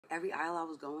every aisle I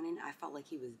was going in, I felt like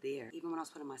he was there. Even when I was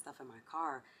putting my stuff in my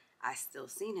car, I still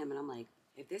seen him, and I'm like,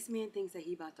 if this man thinks that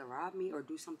he about to rob me or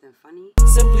do something funny.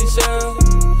 Simply Michelle,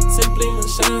 simply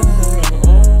Michelle.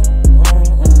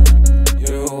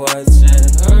 You're watching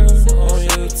her on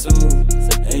YouTube,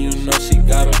 and you know she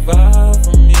got a vibe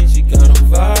for me. She got a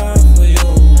vibe for you.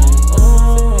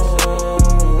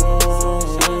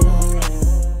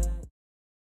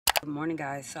 Good morning,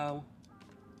 guys. So, oh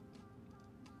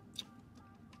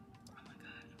my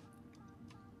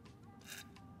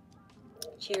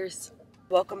God. Cheers.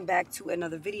 Welcome back to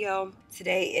another video.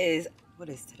 Today is, what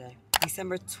is today?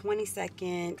 December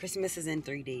 22nd. Christmas is in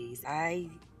 3 days. I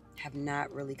have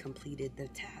not really completed the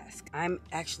task. I'm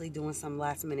actually doing some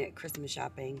last minute Christmas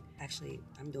shopping. Actually,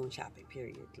 I'm doing shopping,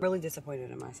 period. Really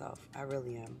disappointed in myself. I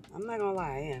really am. I'm not gonna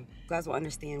lie, I am. You guys will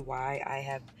understand why I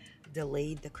have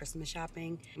delayed the Christmas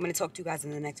shopping. I'm gonna talk to you guys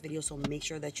in the next video, so make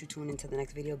sure that you tune into the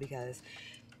next video because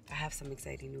I have some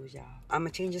exciting news, y'all. I'm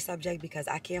gonna change the subject because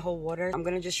I can't hold water. I'm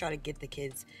gonna just try to get the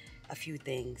kids a few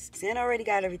things. Santa already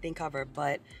got everything covered,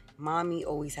 but mommy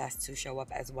always has to show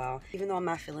up as well. Even though I'm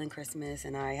not feeling Christmas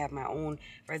and I have my own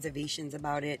reservations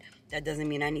about it, that doesn't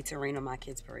mean I need to rain on my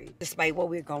kids' parade. Despite what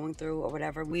we're going through or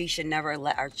whatever, we should never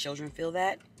let our children feel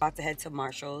that. I'm about to head to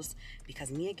Marshall's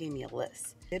because Mia gave me a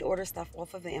list. I did order stuff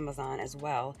off of Amazon as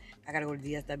well. I gotta go to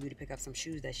DSW to pick up some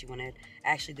shoes that she wanted. I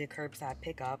actually did curbside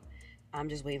pickup. I'm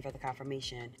just waiting for the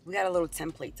confirmation. We got a little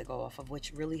template to go off of,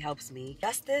 which really helps me.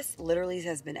 Justice literally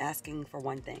has been asking for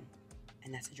one thing,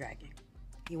 and that's a dragon.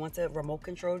 He wants a remote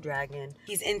control dragon.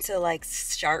 He's into like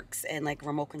sharks and like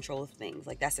remote control things.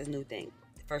 Like that's his new thing.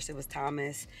 First it was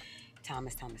Thomas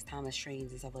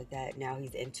trains and stuff like that. Now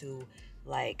he's into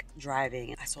like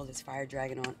driving. I saw this fire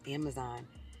dragon on Amazon,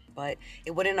 but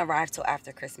it wouldn't arrive till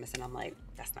after Christmas, and I'm like,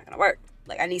 that's not gonna work.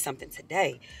 Like, I need something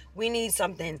today. We need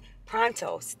something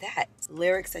pronto, stat.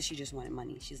 Lyric says she just wanted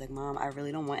money. She's like, Mom, I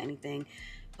really don't want anything,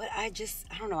 but I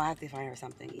don't know, I have to find her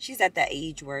something. She's at that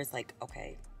age where it's like,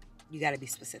 okay, you gotta be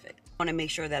specific. I wanna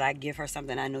make sure that I give her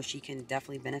something I know she can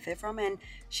definitely benefit from, and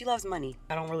she loves money.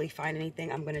 I don't really find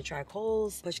anything. I'm gonna try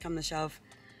Kohl's, push come to shove.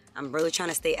 I'm really trying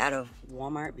to stay out of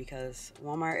Walmart because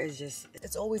Walmart is just,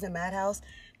 it's always a madhouse,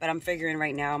 but I'm figuring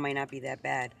right now it might not be that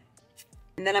bad.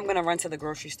 And then I'm gonna run to the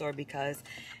grocery store because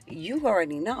you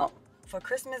already know, for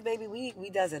Christmas, baby, we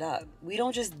does it up. We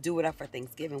don't just do it up for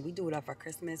Thanksgiving. We do it up for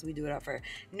Christmas. We do it up for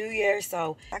New Year.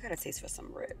 So I got a taste for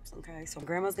some ribs, okay? So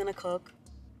grandma's gonna cook.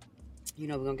 You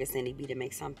know, we're gonna get Sandy B to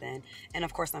make something. And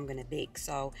of course I'm gonna bake.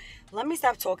 So let me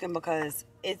stop talking because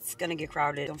it's gonna get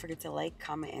crowded. Don't forget to like,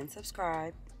 comment, and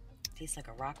subscribe. Tastes like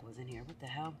a rock was in here. What the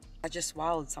hell? I just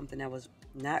swallowed something that was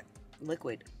not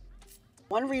liquid.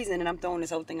 One reason, and I'm throwing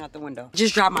this whole thing out the window.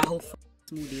 Just dropped my whole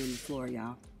smoothie on the floor,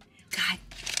 y'all. Got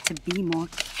to be more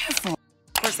careful.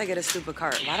 Of course I get a stupid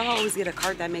cart. Why do I always get a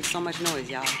cart that makes so much noise,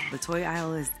 y'all? The toy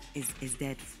aisle is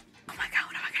dead. Oh my God,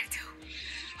 what am I gonna do?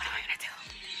 What am I gonna do?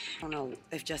 I don't know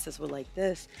if Justice would like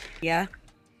this. Yeah?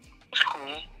 It's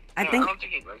cool. I don't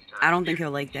think he'd like that. I don't think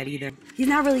he'll like that either. He's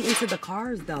not really into the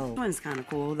cars though. This one's kind of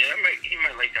cool. Yeah, he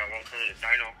might like that one because of the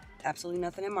dino. Absolutely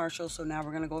nothing in Marshall, so now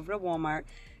we're gonna go over to Walmart.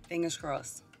 Fingers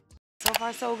crossed. So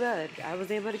far, so good. I was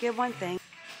able to get one thing.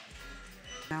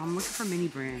 Now I'm looking for mini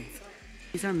brands.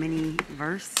 These are mini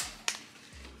verse.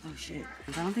 Oh shit.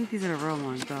 I don't think these are the real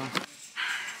ones though.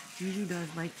 Gigi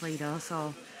does like Play-Doh,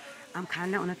 so I'm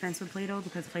kind of on the fence with Play-Doh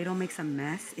because Play-Doh makes a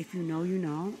mess. If you know, you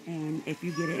know. And if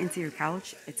you get it into your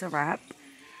couch, it's a wrap.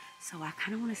 So I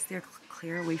kind of want to steer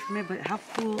clear away from it, but how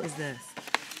cool is this?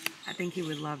 I think he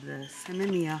would love this. And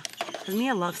then Mia, because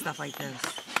Mia loves stuff like this.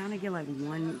 Trying to get like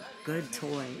one good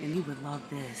toy, and he would love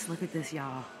this. Look at this,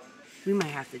 y'all. We might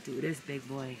have to do this, big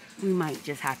boy. We might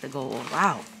just have to go all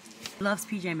out. He loves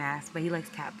PJ Masks, but he likes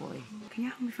Catboy. Can you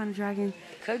help me find a dragon?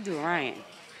 Could do Ryan.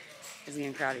 It's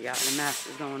getting crowded, y'all. The mask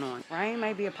is going on. Ryan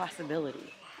might be a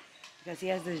possibility because he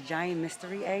has this giant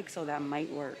mystery egg, so that might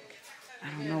work.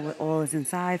 I don't know what all is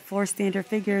inside. 4 standard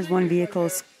figures, 1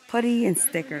 vehicle's putty, and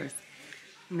stickers.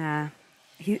 Nah,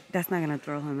 that's not gonna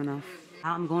thrill him enough.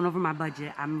 I'm going over my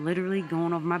budget. I'm literally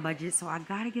going over my budget, so I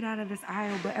gotta get out of this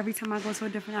aisle, but every time I go to a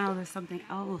different aisle, there's something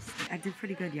else. I did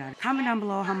pretty good, y'all. Comment down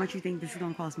below how much you think this is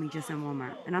gonna cost me just in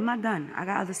Walmart. And I'm not done. I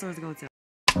got other stores to go to.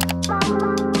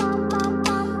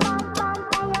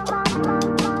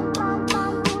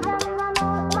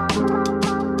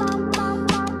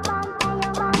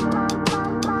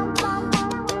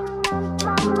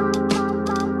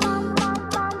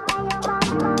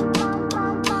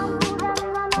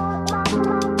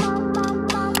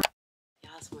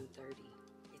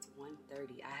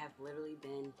 I have literally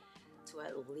been to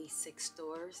at least 6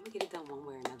 stores. I'm gonna get it done one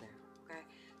way or another, okay?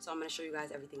 So I'm gonna show you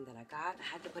guys everything that I got. I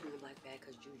had to put it in a black bag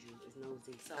because Juju is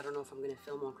nosy. So I don't know if I'm gonna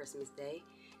film on Christmas Day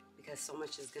because so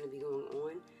much is gonna be going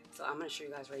on. So I'm gonna show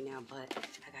you guys right now, but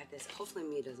I got this. Hopefully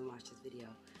Mia doesn't watch this video.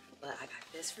 But I got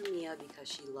this for Mia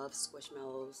because she loves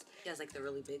Squishmallows. She has like the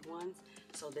really big ones.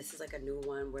 So this is like a new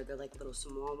one where they're like little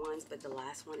small ones, but the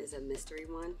last one is a mystery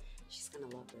one. She's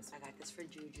gonna love this. I got this for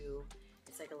Juju.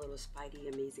 It's like a little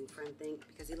Spidey Amazing Friend thing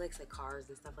because he likes like cars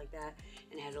and stuff like that.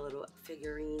 And it has a little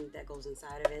figurine that goes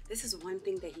inside of it. This is one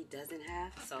thing that he doesn't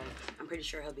have, so I'm pretty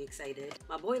sure he'll be excited.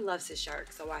 My boy loves his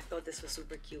shark, so I thought this was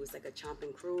super cute. It's like a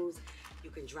chomping cruise. You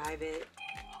can drive it.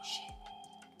 Oh shit.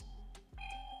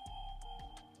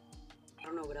 I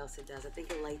don't know what else it does. I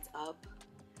think it lights up,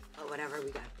 but whatever,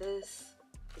 we got this.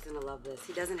 He's gonna love this.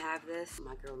 He doesn't have this.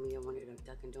 My girl Mia wanted a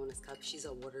Dunkin' Donuts cup. She's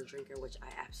a water drinker, which I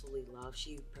absolutely love.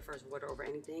 She prefers water over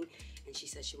anything, and she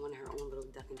said she wanted her own little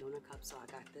Dunkin' Donut cup, so I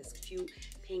got this cute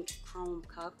pink chrome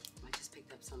cup. I just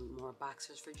picked up some more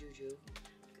boxers for Juju.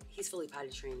 He's fully potty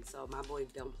trained, so my boy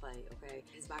don't play, okay?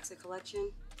 His boxer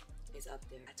collection is up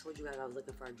there. I told you guys I was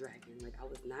looking for a dragon. Like, I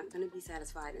was not gonna be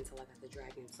satisfied until I got the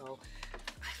dragon, so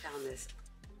I found this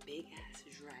big ass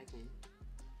dragon.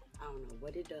 I don't know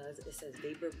what it does. It says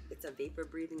vapor. It's a vapor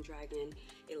breathing dragon.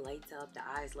 It lights up. The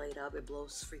eyes light up. It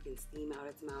blows freaking steam out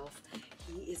its mouth.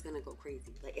 He is gonna go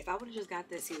crazy. Like, if I would have just got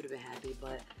this, he would have been happy,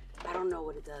 but I don't know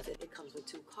what it does. It comes with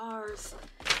 2 cars,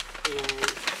 and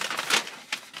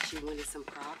she wanted some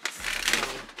Crocs,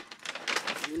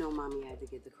 so you know mommy had to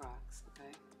get the Crocs, okay?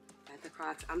 Got the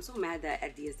Crocs. I'm so mad that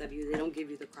at DSW they don't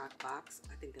give you the Croc box.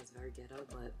 I think that's very ghetto,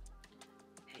 but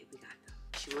hey, we got them.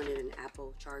 She wanted an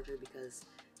Apple charger because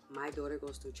my daughter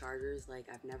goes through chargers like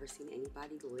I've never seen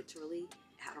anybody, literally.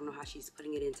 I don't know how she's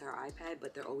putting it into her iPad,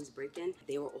 but they're always breaking.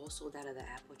 They were all sold out of the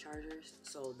Apple chargers,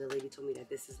 so the lady told me that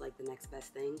this is like the next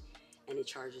best thing, and it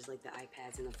charges like the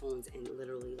iPads and the phones in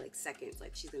literally like seconds.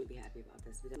 Like, she's gonna be happy about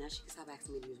this because now she can stop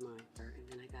asking me to use mine.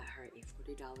 And then I got her a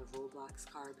 $40 Roblox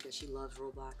card because she loves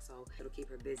Roblox, so it'll keep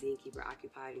her busy and keep her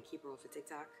occupied and keep her off of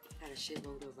TikTok. Got a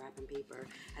shitload of wrapping paper.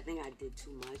 I think I did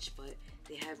too much, but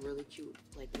they have really cute,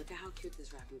 like, look at how cute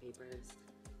this wrapping paper is.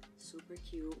 Super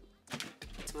cute.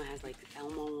 This one has like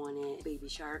Elmo on it, Baby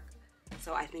Shark.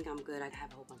 So I think I'm good. I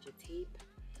have a whole bunch of tape.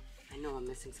 I know I'm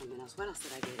missing something else. What else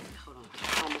did I get? Hold on,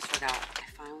 I almost forgot. I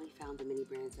finally found the mini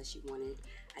brands that she wanted.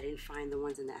 I didn't find the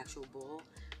ones in the actual ball,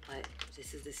 but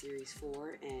this is the series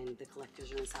 4 and the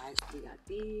collectors are inside. We got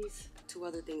these. 2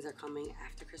 other things are coming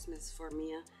after Christmas for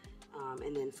Mia.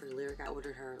 And then for Lyric, I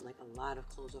ordered her like a lot of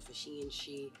clothes off of Shein.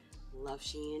 She loves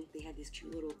Shein. They had these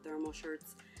cute little thermal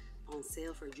shirts on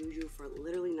sale for Juju for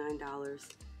literally $9.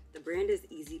 The brand is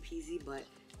Easy Peasy, but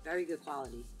very good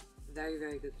quality. Very,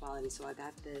 very good quality. So I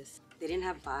got this. They didn't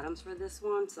have bottoms for this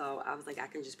one, so I was like, I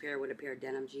can just pair it with a pair of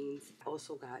denim jeans. I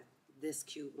also got this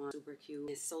cute one, super cute.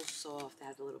 It's so soft. It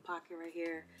has a little pocket right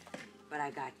here. But I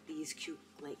got these cute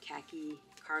like khaki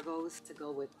cargos to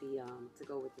go with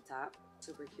the top.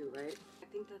 Super cute, right? I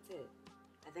think that's it.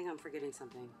 I think I'm forgetting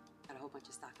something. Got a whole bunch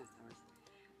of stocking stuffers.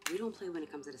 We don't play when it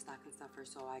comes to the stocking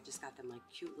stuffers, so I just got them like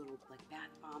cute little like bath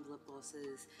bombs, lip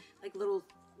glosses, like little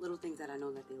things that I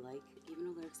know that they like. Even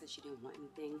though Lyric said she didn't want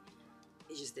anything,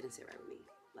 it just didn't sit right with me.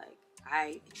 Like,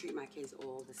 I treat my kids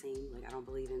all the same. Like, I don't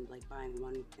believe in like buying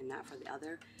one and not for the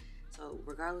other. So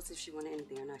regardless if she wanted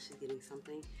anything or not, she's getting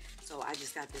something. So I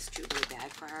just got this cute little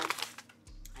bag for her,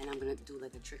 and I'm gonna do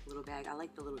like a trick little bag. I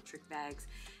like the little trick bags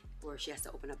where she has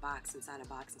to open a box inside a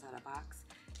box inside a box.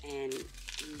 And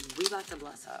we about to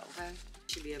bless her, okay?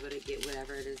 She'll be able to get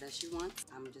whatever it is that she wants.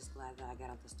 I'm just glad that I got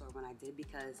out the store when I did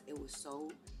because it was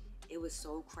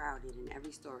so crowded in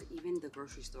every store, even the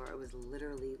grocery store. It was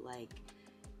literally like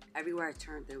everywhere I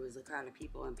turned there was a crowd of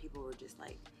people, and people were just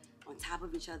like on top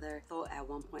of each other. I thought at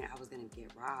one point I was gonna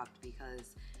get robbed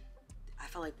because I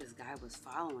felt like this guy was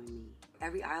following me.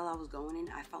 Every aisle I was going in,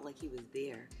 I felt like he was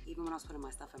there. Even when I was putting my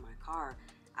stuff in my car,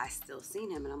 I still seen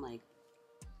him, and I'm like,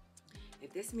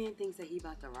 if this man thinks that he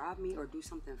about to rob me or do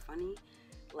something funny,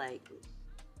 like,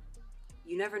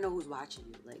 you never know who's watching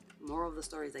you. Like, moral of the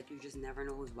story is like, you just never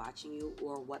know who's watching you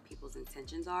or what people's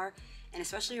intentions are. And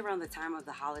especially around the time of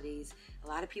the holidays, a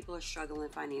lot of people are struggling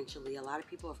financially. A lot of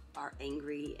people are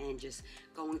angry and just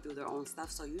going through their own stuff.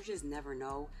 So you just never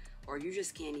know, or you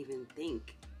just can't even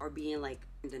think or be in like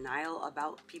in denial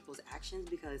about people's actions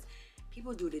because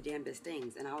people do the damnedest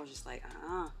things. And I was just like,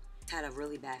 had a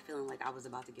really bad feeling like I was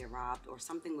about to get robbed or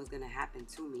something was gonna happen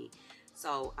to me.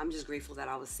 So I'm just grateful that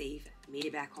I was safe, made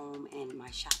it back home, and my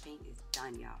shopping is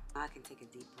done, y'all. I can take a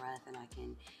deep breath and I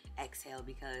can exhale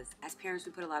because as parents,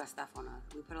 we put a lot of stuff on us.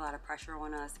 We put a lot of pressure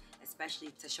on us, especially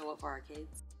to show up for our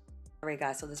kids. All right,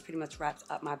 guys, so this pretty much wraps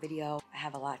up my video. I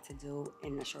have a lot to do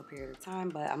in a short period of time,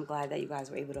 but I'm glad that you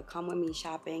guys were able to come with me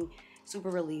shopping.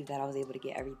 Super relieved that I was able to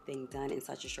get everything done in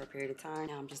such a short period of time.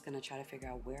 Now I'm just gonna try to figure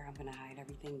out where I'm gonna hide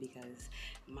everything because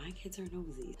my kids are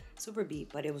nosy. Super beat,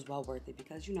 but it was well worth it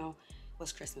because, you know,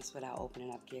 what's Christmas without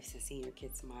opening up gifts and seeing your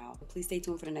kids smile? Please stay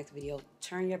tuned for the next video.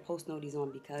 Turn your post noties on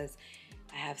because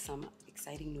I have some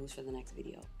exciting news for the next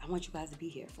video. I want you guys to be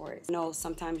here for it. I know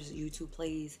sometimes YouTube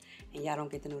plays and y'all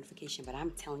don't get the notification, but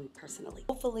I'm telling you personally,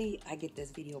 hopefully I get this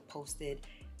video posted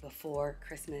before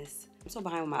Christmas. I'm so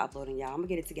behind with my uploading, y'all. I'm gonna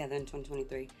get it together in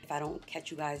 2023. If I don't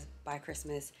catch you guys by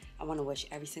Christmas, I want to wish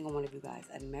every single one of you guys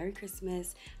a Merry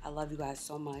Christmas. I love you guys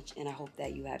so much, and I hope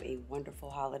that you have a wonderful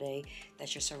holiday,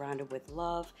 that you're surrounded with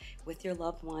love with your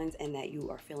loved ones, and that you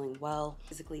are feeling well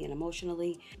physically and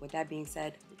emotionally. With that being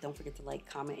said, don't forget to like,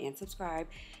 comment, and subscribe,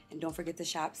 and don't forget to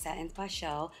shop Satins by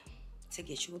Shell to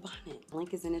get you a bonnet.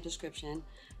 Link is in the description.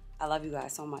 I love you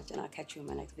guys so much, and I'll catch you in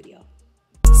my next video.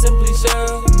 Simply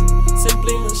Michelle,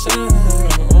 simply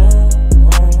Michelle.